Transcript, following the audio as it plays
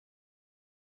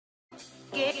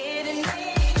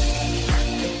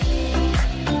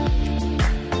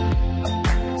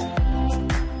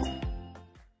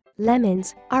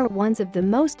Lemons are one of the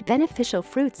most beneficial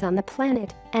fruits on the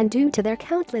planet, and due to their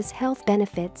countless health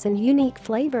benefits and unique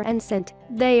flavor and scent,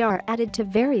 they are added to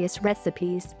various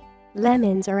recipes.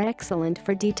 Lemons are excellent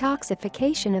for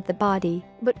detoxification of the body,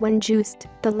 but when juiced,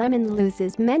 the lemon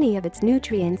loses many of its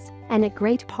nutrients and a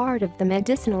great part of the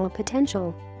medicinal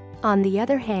potential. On the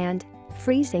other hand,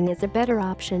 freezing is a better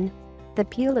option. The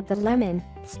peel of the lemon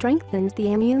strengthens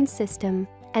the immune system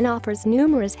and offers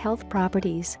numerous health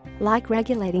properties, like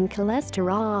regulating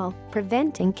cholesterol,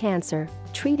 preventing cancer,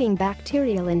 treating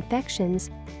bacterial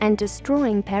infections, and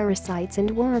destroying parasites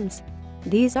and worms.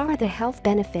 These are the health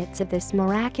benefits of this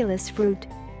miraculous fruit: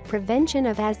 prevention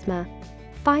of asthma,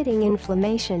 fighting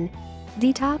inflammation,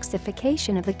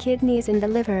 detoxification of the kidneys and the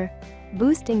liver,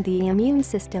 boosting the immune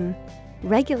system,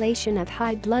 regulation of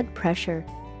high blood pressure,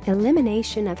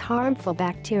 elimination of harmful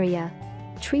bacteria,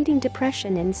 treating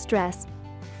depression and stress,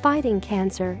 fighting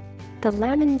cancer. The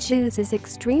lemon juice is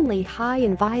extremely high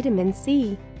in vitamin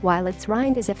C, while its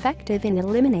rind is effective in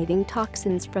eliminating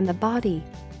toxins from the body.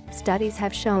 Studies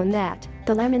have shown that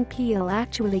the lemon peel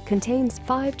actually contains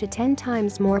 5 to 10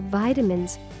 times more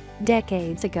vitamins.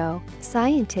 Decades ago,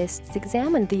 scientists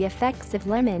examined the effects of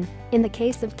lemon in the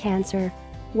case of cancer.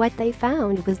 What they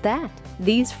found was that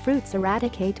these fruits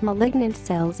eradicate malignant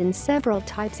cells in several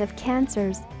types of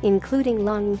cancers, including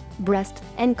lung, breast,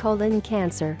 and colon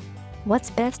cancer. What's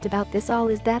best about this all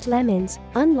is that lemons,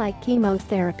 unlike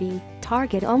chemotherapy,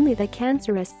 target only the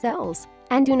cancerous cells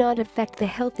and do not affect the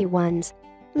healthy ones.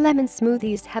 Lemon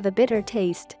smoothies have a bitter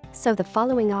taste, so the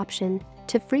following option,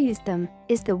 to freeze them,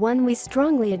 is the one we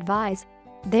strongly advise.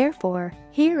 Therefore,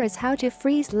 here is how to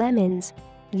freeze lemons.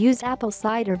 Use apple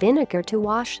cider vinegar to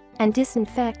wash and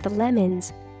disinfect the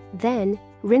lemons. Then,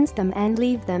 rinse them and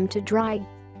leave them to dry.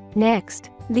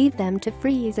 Next, leave them to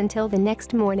freeze until the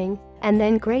next morning, and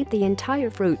then grate the entire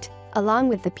fruit, along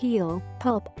with the peel,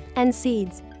 pulp, and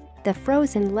seeds. The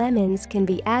frozen lemons can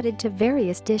be added to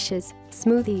various dishes,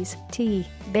 smoothies, tea,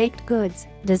 baked goods,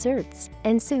 desserts,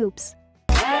 and soups.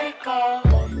 Let it go.